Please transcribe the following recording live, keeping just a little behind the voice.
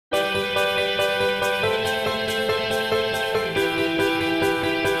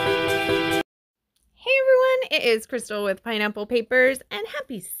it is Crystal with Pineapple Papers, and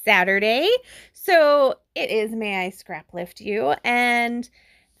happy Saturday. So it is May I Scraplift You, and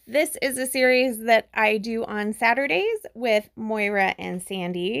this is a series that I do on Saturdays with Moira and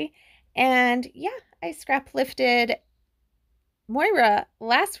Sandie. And yeah, I scraplifted Moira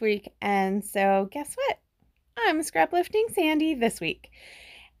last week, and so guess what? I'm scraplifting Sandie this week.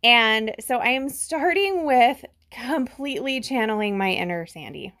 And so I am starting with completely channeling my inner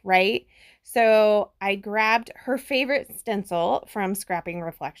Sandie, right? So I grabbed her favorite stencil from Scrapping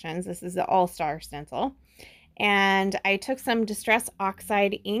Reflections. This is the All-Star stencil. And I took some Distress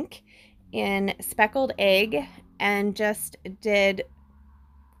Oxide ink in Speckled Egg and just did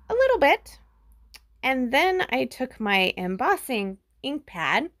a little bit. And then I took my embossing ink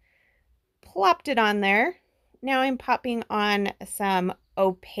pad, plopped it on there. Now I'm popping on some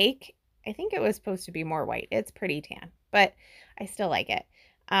opaque, I think it was supposed to be more white. It's pretty tan, but I still like it.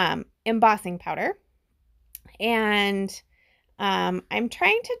 Embossing powder. And I'm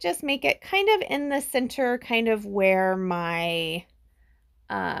trying to just make it kind of in the center, kind of where my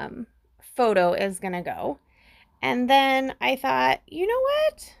photo is going to go. And then I thought, you know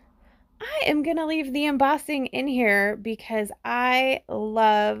what? I am going to leave the embossing in here because I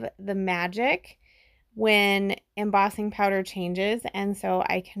love the magic when embossing powder changes, and so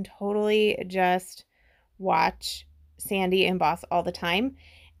I can totally just watch Sandie emboss all the time,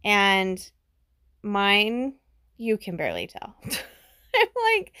 and mine, you can barely tell. I'm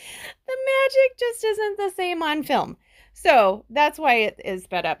like, the magic just isn't the same on film. So that's why it is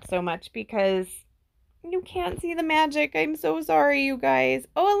sped up so much, because you can't see the magic. I'm so sorry, you guys.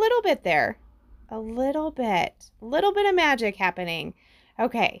 Oh, a little bit there. A little bit of magic happening.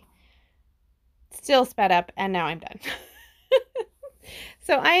 Okay. Still sped up, and now I'm done.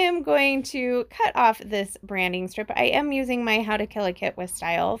 So I am going to cut off this branding strip. I am using my How to Kill a Kit with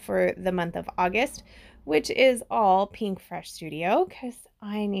Style for the month of August, which is all Pink Fresh Studio, because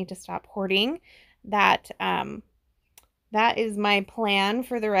I need to stop hoarding. That is my plan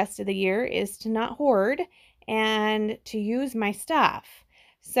for the rest of the year, is to not hoard and to use my stuff.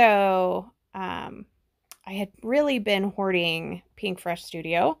 So I had really been hoarding Pink Fresh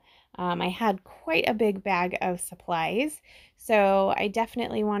Studio. I had quite a big bag of supplies, so I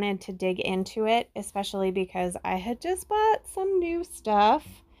definitely wanted to dig into it, especially because I had just bought some new stuff,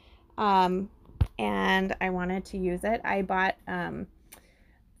 and I wanted to use it. I bought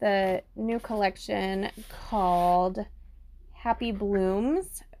the new collection called Happy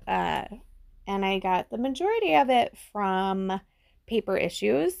Blooms, and I got the majority of it from Paper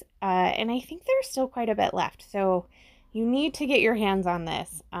Issues, and I think there's still quite a bit left, so you need to get your hands on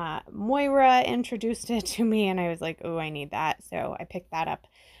this. Moira introduced it to me, and I was like, oh, I need that. So I picked that up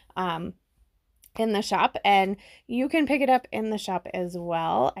in the shop, and you can pick it up in the shop as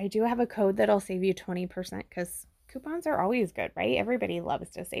well. I do have a code that'll save you 20%, because coupons are always good, right? Everybody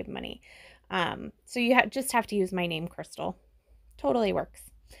loves to save money. So you just have to use my name, Crystal. Totally works.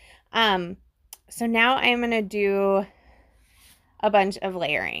 So now I'm going to do a bunch of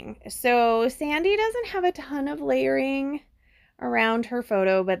layering. So Sandie doesn't have a ton of layering around her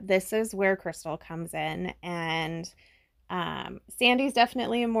photo, but this is where Crystal comes in. And Sandie's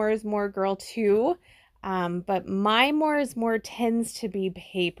definitely a more is more girl too, but my more is more tends to be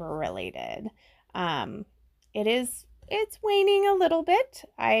paper related. It's waning a little bit.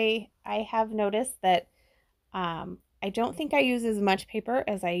 I have noticed that I don't think I use as much paper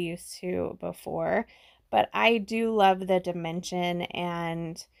as I used to before, but I do love the dimension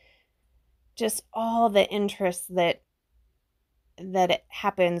and just all the interest that it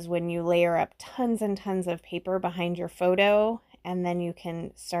happens when you layer up tons and tons of paper behind your photo, and then you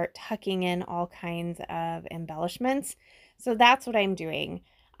can start tucking in all kinds of embellishments. So that's what I'm doing.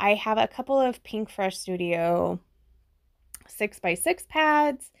 I have a couple of Pink Fresh Studio 6x6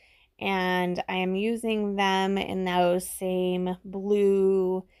 pads, and I am using them in those same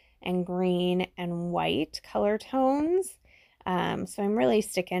blue and green and white color tones. So I'm really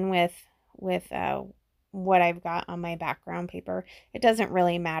sticking with what I've got on my background paper. It doesn't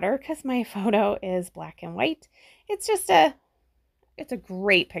really matter because my photo is black and white. It's just it's a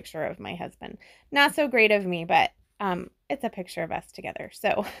great picture of my husband. Not so great of me, but it's a picture of us together.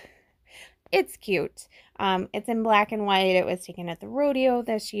 So it's cute. It's in black and white. It was taken at the rodeo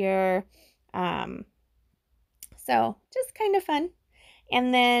this year. So just kind of fun.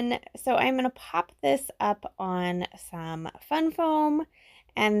 And then, so I'm going to pop this up on some fun foam,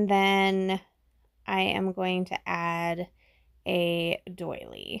 and then I am going to add a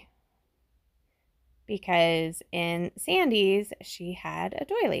doily, because in Sandie's, she had a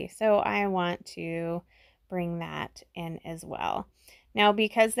doily. So I want to bring that in as well. Now,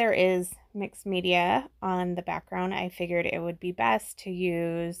 because there is mixed media on the background, I figured it would be best to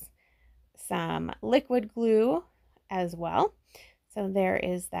use some liquid glue as well. So there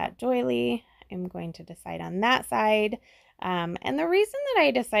is that doily. I'm going to decide on that side. And the reason that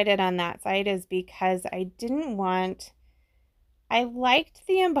I decided on that side is because I liked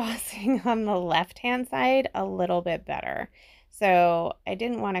the embossing on the left-hand side a little bit better. So I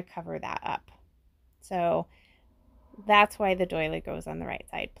didn't want to cover that up. So that's why the doily goes on the right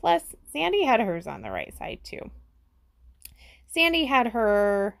side. Plus, Sandie had hers on the right side too. Sandie had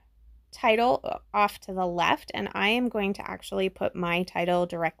her title off to the left, and I am going to actually put my title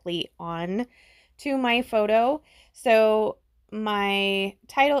directly on to my photo. So my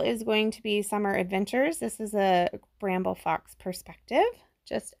title is going to be Summer Adventures. This is a Bramble Fox perspective.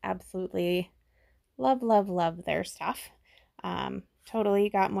 Just absolutely love, love, love their stuff. Totally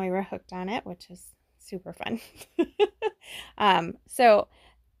got Moira hooked on it, which is super fun. So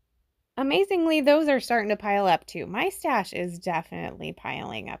amazingly, those are starting to pile up too. My stash is definitely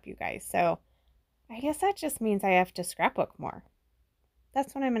piling up, you guys. So I guess that just means I have to scrapbook more.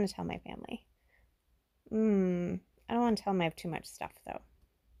 That's what I'm going to tell my family. I don't want to tell them I have too much stuff though.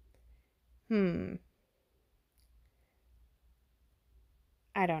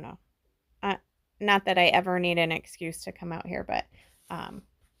 I don't know. Not that I ever need an excuse to come out here, but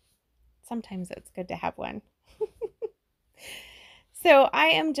sometimes it's good to have one. So I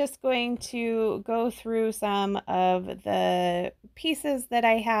am just going to go through some of the pieces that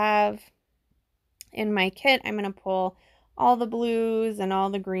I have in my kit. I'm going to pull all the blues and all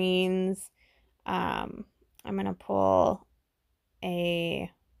the greens. I'm going to pull a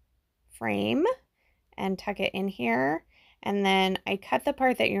frame and tuck it in here. And then I cut the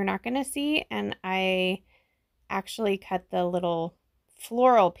part that you're not going to see, and I actually cut the little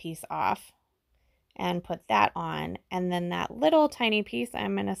floral piece off and put that on. And then that little tiny piece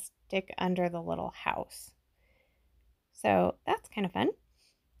I'm going to stick under the little house. So that's kind of fun.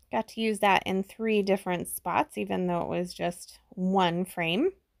 Got to use that in 3 different spots, even though it was just one frame.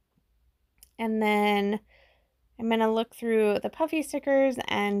 And then I'm going to look through the puffy stickers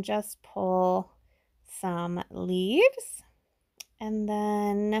and just pull some leaves. And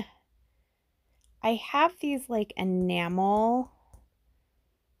then I have these like enamel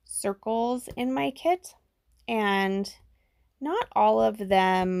circles in my kit, and not all of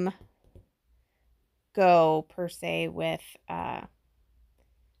them go per se with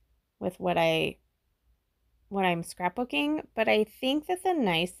what I'm scrapbooking, but I think that the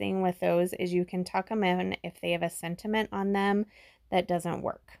nice thing with those is you can tuck them in if they have a sentiment on them that doesn't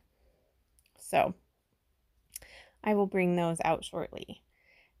work. So I will bring those out shortly.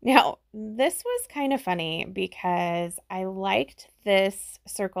 Now, this was kind of funny because I liked this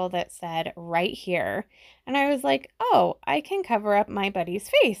circle that said right here. And I was like, oh, I can cover up my buddy's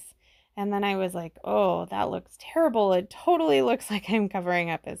face. And then I was like, oh, that looks terrible. It totally looks like I'm covering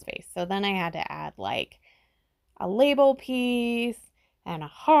up his face. So then I had to add like a label piece and a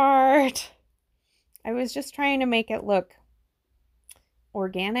heart. I was just trying to make it look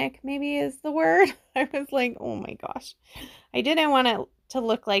organic, maybe is the word. I was like, oh my gosh. I didn't want it to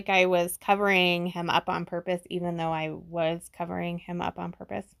look like I was covering him up on purpose, even though I was covering him up on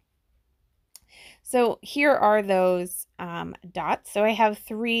purpose. So here are those dots. So I have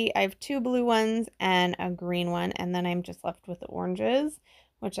 2 blue ones and a green one, and then I'm just left with the oranges,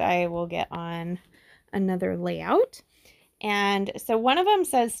 which I will get on another layout. And so one of them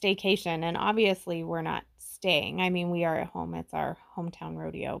says staycation, and obviously we're not staying. I mean, we are at home. It's our hometown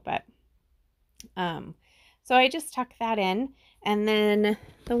rodeo, but so I just tuck that in. And then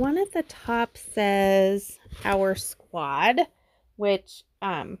the one at the top says our squad, which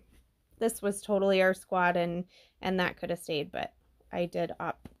this was totally our squad, and that could have stayed, but I did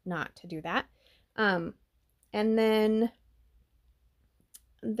opt not to do that. And then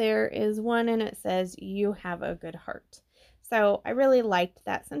there is one, and it says you have a good heart. So I really liked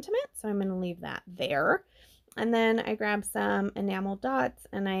that sentiment, so I'm going to leave that there. And then I grabbed some enamel dots,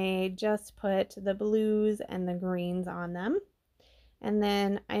 and I just put the blues and the greens on them. And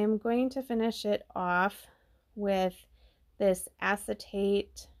then I am going to finish it off with this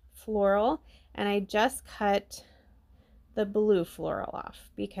acetate floral, and I just cut the blue floral off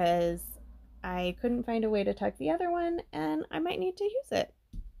because I couldn't find a way to tuck the other one, and I might need to use it.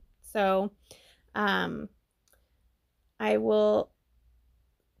 So I will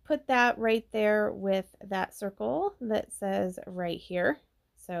put that right there with that circle that says right here.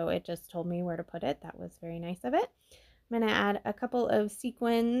 So it just told me where to put it. That was very nice of it. I'm going to add a couple of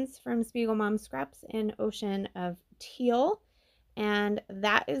sequins from Spiegel Mom Scraps in Ocean of Teal. And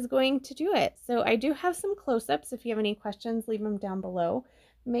that is going to do it. So I do have some close-ups. If you have any questions, leave them down below.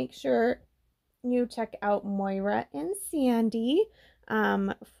 Make sure you check out Moira and Sandie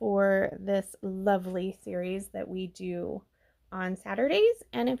for this lovely series that we do on Saturdays.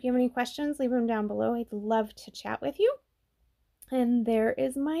 And if you have any questions, leave them down below. I'd love to chat with you. And there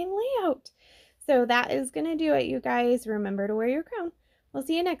is my layout. So that is going to do it, you guys. Remember to wear your crown. We'll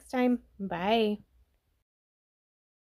see you next time. Bye.